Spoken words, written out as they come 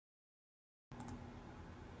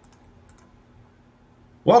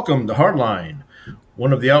Welcome to Hardline,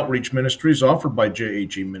 one of the outreach ministries offered by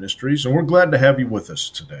JAG Ministries, and we're glad to have you with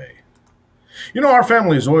us today. You know, our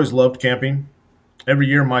family has always loved camping. Every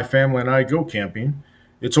year, my family and I go camping.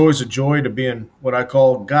 It's always a joy to be in what I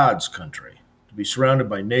call God's country, to be surrounded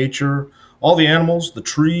by nature, all the animals, the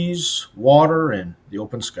trees, water, and the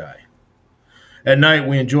open sky. At night,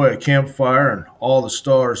 we enjoy a campfire and all the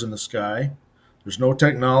stars in the sky. There's no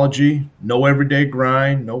technology, no everyday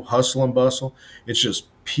grind, no hustle and bustle. It's just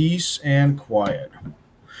peace and quiet.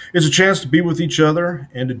 It's a chance to be with each other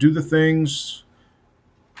and to do the things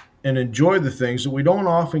and enjoy the things that we don't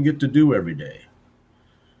often get to do every day.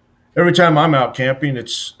 Every time I'm out camping,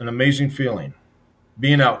 it's an amazing feeling.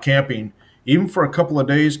 Being out camping, even for a couple of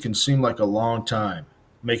days, can seem like a long time,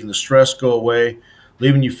 making the stress go away,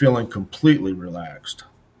 leaving you feeling completely relaxed.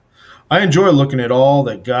 I enjoy looking at all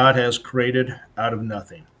that God has created out of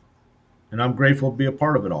nothing, and I'm grateful to be a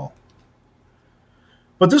part of it all.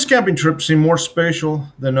 But this camping trip seemed more special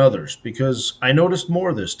than others because I noticed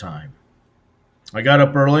more this time. I got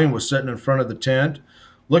up early and was sitting in front of the tent,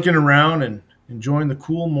 looking around and enjoying the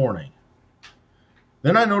cool morning.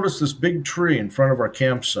 Then I noticed this big tree in front of our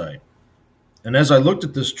campsite. And as I looked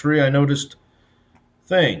at this tree, I noticed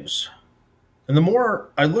things. And the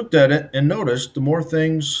more I looked at it and noticed, the more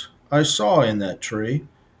things I saw in that tree,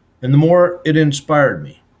 and the more it inspired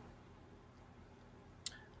me.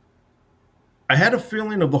 I had a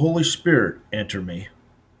feeling of the Holy Spirit enter me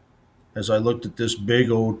as I looked at this big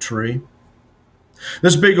old tree.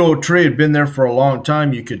 This big old tree had been there for a long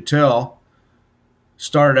time, you could tell.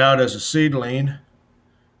 Started out as a seedling,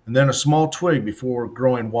 and then a small twig before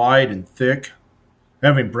growing wide and thick,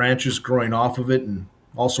 having branches growing off of it in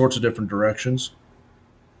all sorts of different directions.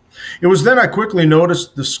 It was then I quickly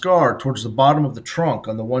noticed the scar towards the bottom of the trunk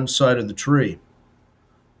on the one side of the tree.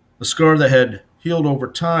 A scar that had healed over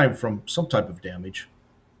time from some type of damage.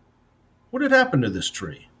 What had happened to this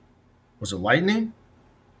tree? Was it lightning?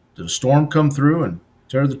 Did a storm come through and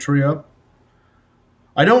tear the tree up?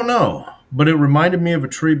 I don't know, but it reminded me of a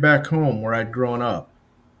tree back home where I'd grown up.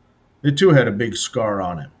 It too had a big scar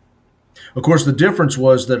on it. Of course, the difference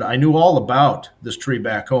was that I knew all about this tree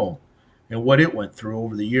back home and what it went through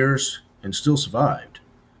over the years and still survived.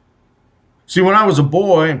 See, when I was a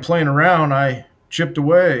boy and playing around, I chipped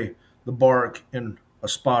away the bark in a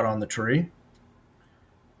spot on the tree.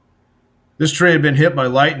 This tree had been hit by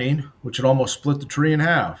lightning, which had almost split the tree in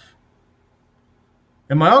half.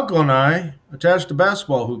 And my uncle and I attached a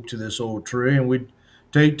basketball hoop to this old tree, and we'd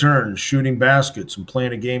take turns shooting baskets and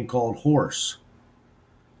playing a game called horse.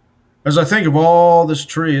 As I think of all this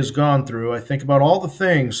tree has gone through, I think about all the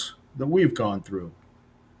things that we've gone through.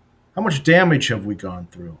 How much damage have we gone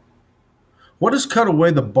through? What has cut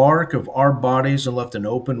away the bark of our bodies and left an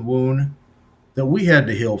open wound that we had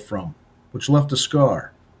to heal from, which left a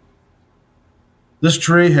scar? This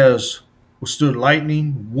tree has withstood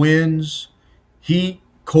lightning, winds, heat,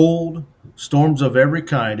 cold, storms of every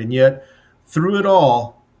kind, and yet through it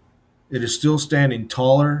all, it is still standing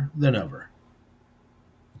taller than ever.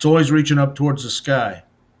 It's always reaching up towards the sky.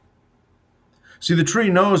 See, the tree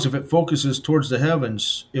knows if it focuses towards the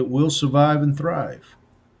heavens, it will survive and thrive.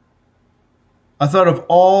 I thought of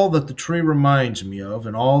all that the tree reminds me of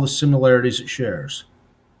and all the similarities it shares.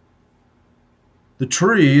 The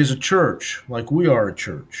tree is a church, like we are a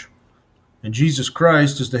church, and Jesus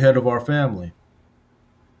Christ is the head of our family.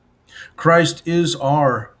 Christ is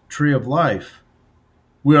our tree of life.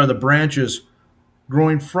 We are the branches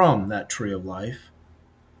growing from that tree of life.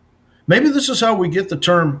 Maybe this is how we get the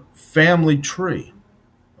term family tree.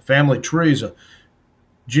 A family tree is a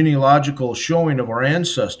genealogical showing of our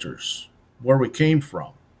ancestors, where we came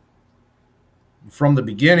from. From the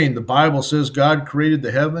beginning, the Bible says God created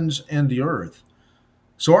the heavens and the earth.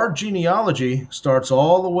 So our genealogy starts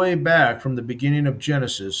all the way back from the beginning of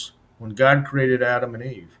Genesis, when God created Adam and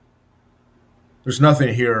Eve. There's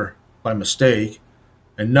nothing here by mistake,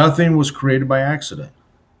 and nothing was created by accident.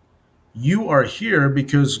 You are here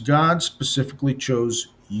because God specifically chose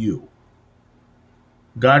you.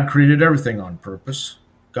 God created everything on purpose.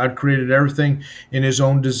 God created everything in his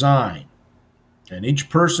own design. And each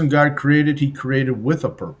person God created, he created with a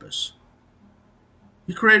purpose.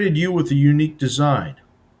 He created you with a unique design.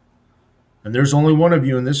 And there's only one of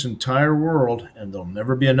you in this entire world, and there'll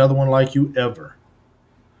never be another one like you ever.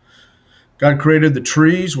 God created the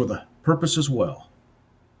trees with a purpose as well.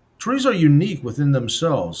 Trees are unique within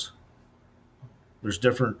themselves. There's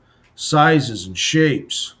different sizes and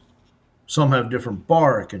shapes. Some have different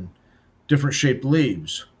bark and different shaped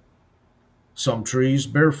leaves. Some trees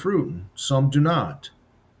bear fruit and some do not.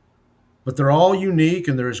 But they're all unique,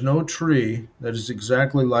 and there is no tree that is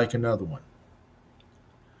exactly like another one.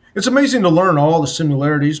 It's amazing to learn all the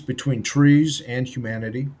similarities between trees and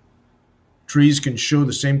humanity. Trees can show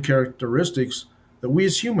the same characteristics that we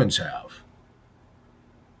as humans have.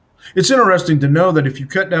 It's interesting to know that if you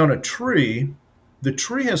cut down a tree, the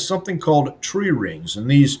tree has something called tree rings,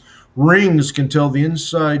 and these rings can tell the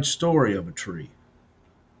inside story of a tree.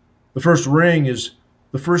 The first ring is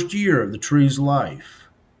the first year of the tree's life.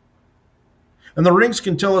 And the rings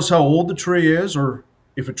can tell us how old the tree is, or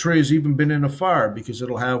if a tree has even been in a fire, because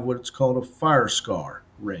it'll have what's called a fire scar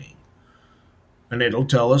ring. And it'll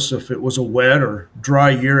tell us if it was a wet or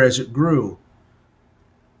dry year as it grew.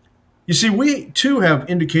 You see, we too have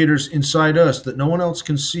indicators inside us that no one else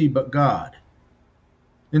can see but God.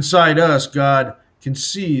 Inside us, God can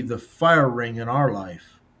see the fire ring in our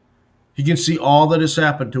life. He can see all that has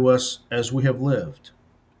happened to us as we have lived.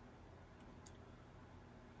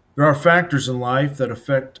 There are factors in life that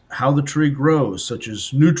affect how the tree grows, such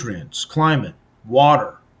as nutrients, climate,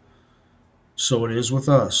 water. So it is with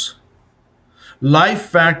us. Life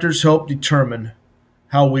factors help determine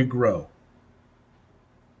how we grow.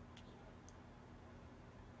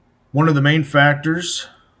 One of the main factors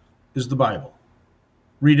is the Bible.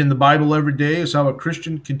 Reading the Bible every day is how a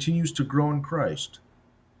Christian continues to grow in Christ.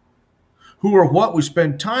 Who or what we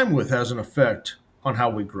spend time with has an effect on how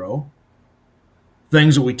we grow.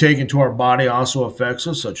 Things that we take into our body also affects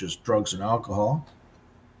us, such as drugs and alcohol.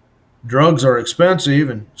 Drugs are expensive,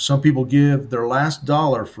 and some people give their last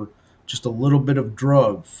dollar for just a little bit of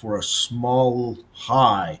drug for a small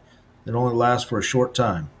high that only lasts for a short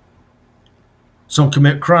time. Some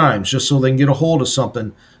commit crimes just so they can get a hold of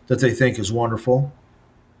something that they think is wonderful,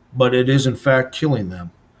 but it is in fact killing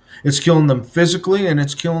them. It's killing them physically and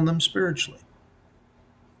it's killing them spiritually.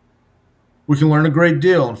 We can learn a great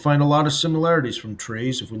deal and find a lot of similarities from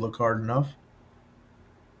trees if we look hard enough.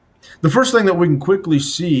 The first thing that we can quickly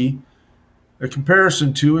see a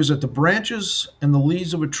comparison to is that the branches and the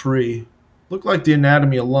leaves of a tree look like the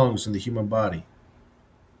anatomy of lungs in the human body.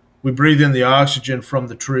 We breathe in the oxygen from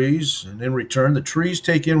the trees, and in return, the trees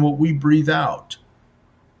take in what we breathe out.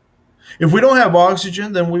 If we don't have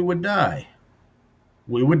oxygen, then we would die.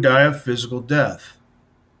 We would die of physical death.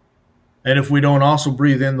 And if we don't also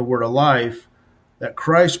breathe in the word of life that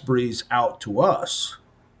Christ breathes out to us,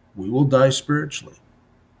 we will die spiritually.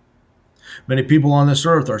 Many people on this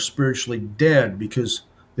earth are spiritually dead because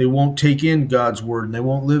they won't take in God's word and they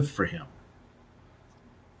won't live for him.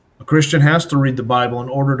 A Christian has to read the Bible in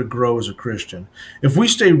order to grow as a Christian. If we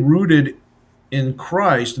stay rooted in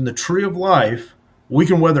Christ, in the tree of life, we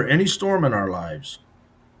can weather any storm in our lives.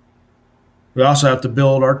 We also have to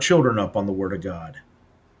build our children up on the Word of God.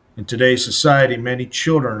 In today's society, many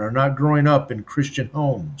children are not growing up in Christian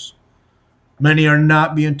homes. Many are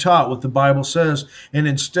not being taught what the Bible says, and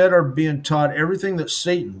instead are being taught everything that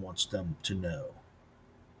Satan wants them to know.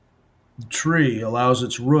 The tree allows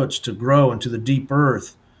its roots to grow into the deep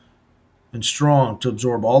earth and strong, to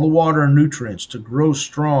absorb all the water and nutrients, to grow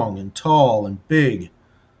strong and tall and big.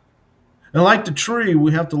 And like the tree,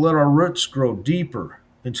 we have to let our roots grow deeper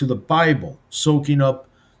into the Bible, soaking up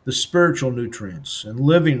the spiritual nutrients and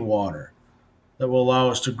living water that will allow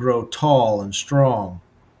us to grow tall and strong.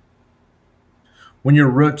 When your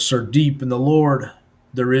roots are deep in the Lord,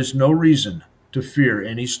 there is no reason to fear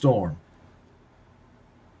any storm.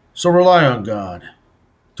 So rely on God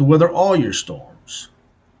to weather all your storms.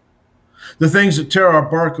 The things that tear our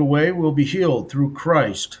bark away will be healed through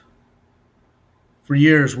Christ. For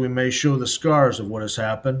years we may show the scars of what has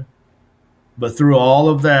happened, but through all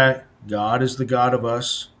of that, God is the God of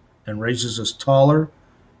us and raises us taller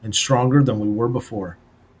and stronger than we were before.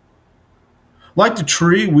 Like the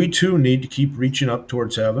tree, we too need to keep reaching up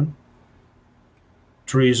towards heaven.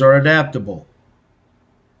 Trees are adaptable.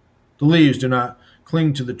 The leaves do not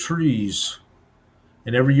cling to the trees,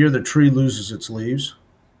 and every year the tree loses its leaves.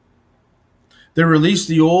 They release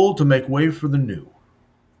the old to make way for the new.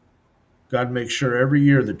 God makes sure every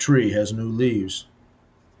year the tree has new leaves.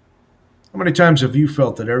 How many times have you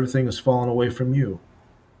felt that everything has fallen away from you?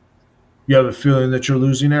 You have a feeling that you're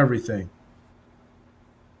losing everything.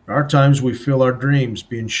 There are times we feel our dreams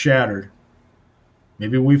being shattered.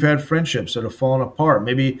 Maybe we've had friendships that have fallen apart.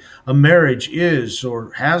 Maybe a marriage is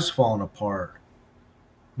or has fallen apart.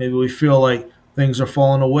 Maybe we feel like things are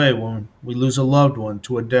falling away when we lose a loved one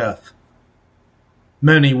to a death.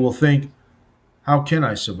 Many will think, how can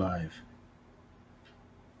I survive?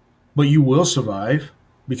 But you will survive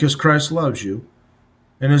because Christ loves you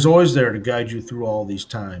and is always there to guide you through all these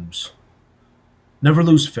times. Never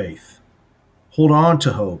lose faith. Hold on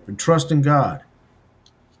to hope and trust in God.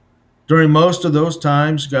 During most of those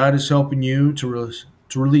times, God is helping you to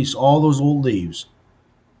release all those old leaves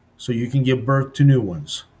so you can give birth to new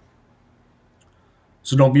ones.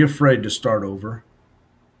 So don't be afraid to start over.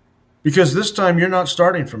 Because this time you're not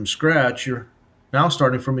starting from scratch, you're now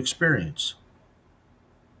starting from experience.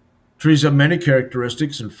 Trees have many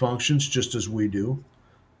characteristics and functions just as we do.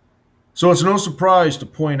 So it's no surprise to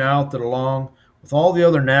point out that along with all the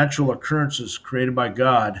other natural occurrences created by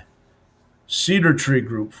God, cedar tree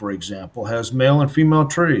group, for example, has male and female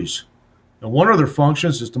trees. And one of their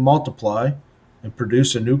functions is to multiply and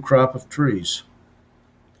produce a new crop of trees.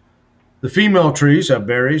 The female trees have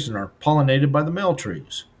berries and are pollinated by the male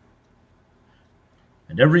trees.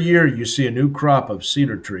 And every year you see a new crop of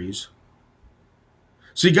cedar trees.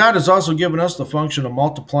 See, God has also given us the function of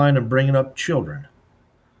multiplying and bringing up children.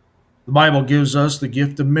 The Bible gives us the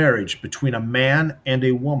gift of marriage between a man and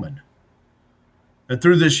a woman. And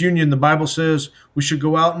through this union, the Bible says we should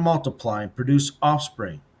go out and multiply and produce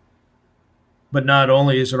offspring. But not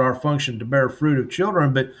only is it our function to bear fruit of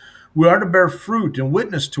children, but we are to bear fruit and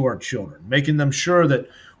witness to our children, making them sure that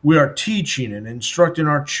we are teaching and instructing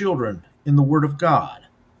our children in the Word of God.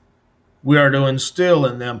 We are to instill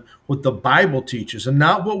in them what the Bible teaches and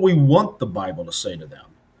not what we want the Bible to say to them.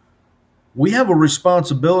 We have a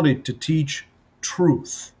responsibility to teach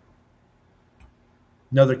truth.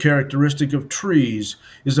 Another characteristic of trees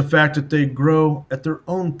is the fact that they grow at their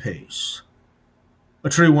own pace. A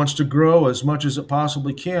tree wants to grow as much as it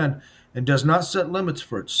possibly can and does not set limits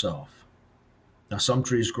for itself. Now, some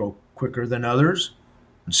trees grow quicker than others,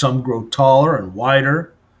 and some grow taller and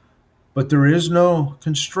wider, but there is no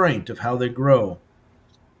constraint of how they grow.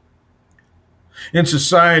 In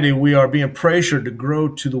society, we are being pressured to grow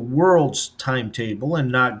to the world's timetable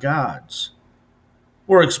and not God's.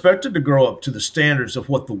 We're expected to grow up to the standards of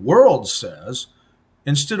what the world says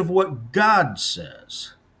instead of what God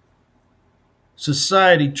says.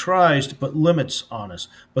 Society tries to put limits on us,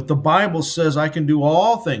 but the Bible says I can do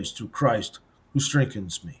all things through Christ who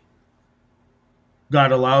strengthens me.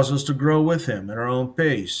 God allows us to grow with Him at our own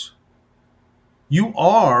pace. You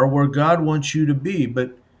are where God wants you to be,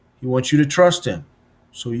 but He wants you to trust Him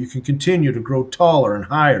so you can continue to grow taller and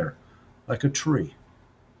higher like a tree.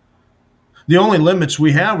 The only limits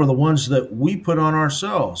we have are the ones that we put on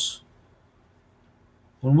ourselves.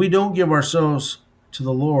 When we don't give ourselves to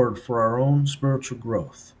the Lord for our own spiritual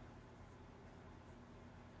growth.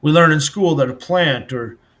 We learn in school that a plant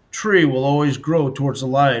or tree will always grow towards the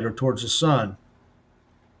light or towards the sun.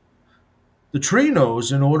 The tree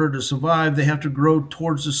knows in order to survive, they have to grow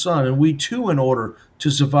towards the sun. And we too, in order to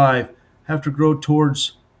survive, have to grow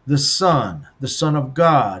towards the Son of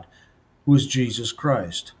God, who is Jesus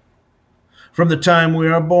Christ. From the time we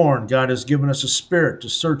are born, God has given us a spirit to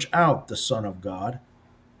search out the Son of God.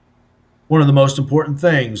 One of the most important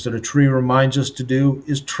things that a tree reminds us to do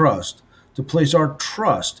is trust, to place our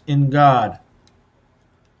trust in God.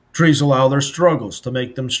 Trees allow their struggles to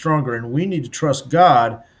make them stronger, and we need to trust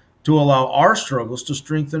God to allow our struggles to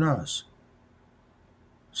strengthen us.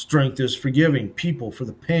 Strength is forgiving people for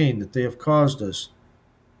the pain that they have caused us,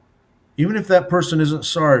 even if that person isn't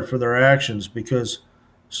sorry for their actions, because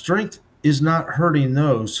strength is not hurting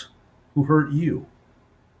those who hurt you.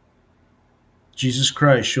 Jesus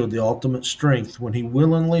Christ showed the ultimate strength when He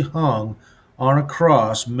willingly hung on a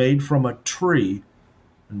cross made from a tree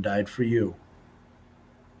and died for you.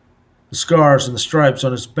 The scars and the stripes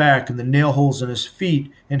on His back and the nail holes in His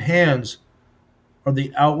feet and hands are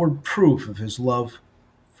the outward proof of His love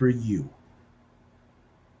for you.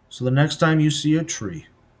 So the next time you see a tree,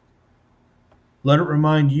 let it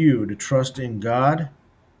remind you to trust in God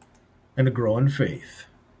and to grow in faith.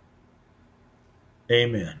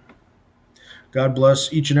 Amen. God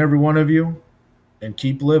bless each and every one of you, and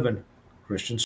keep living Christian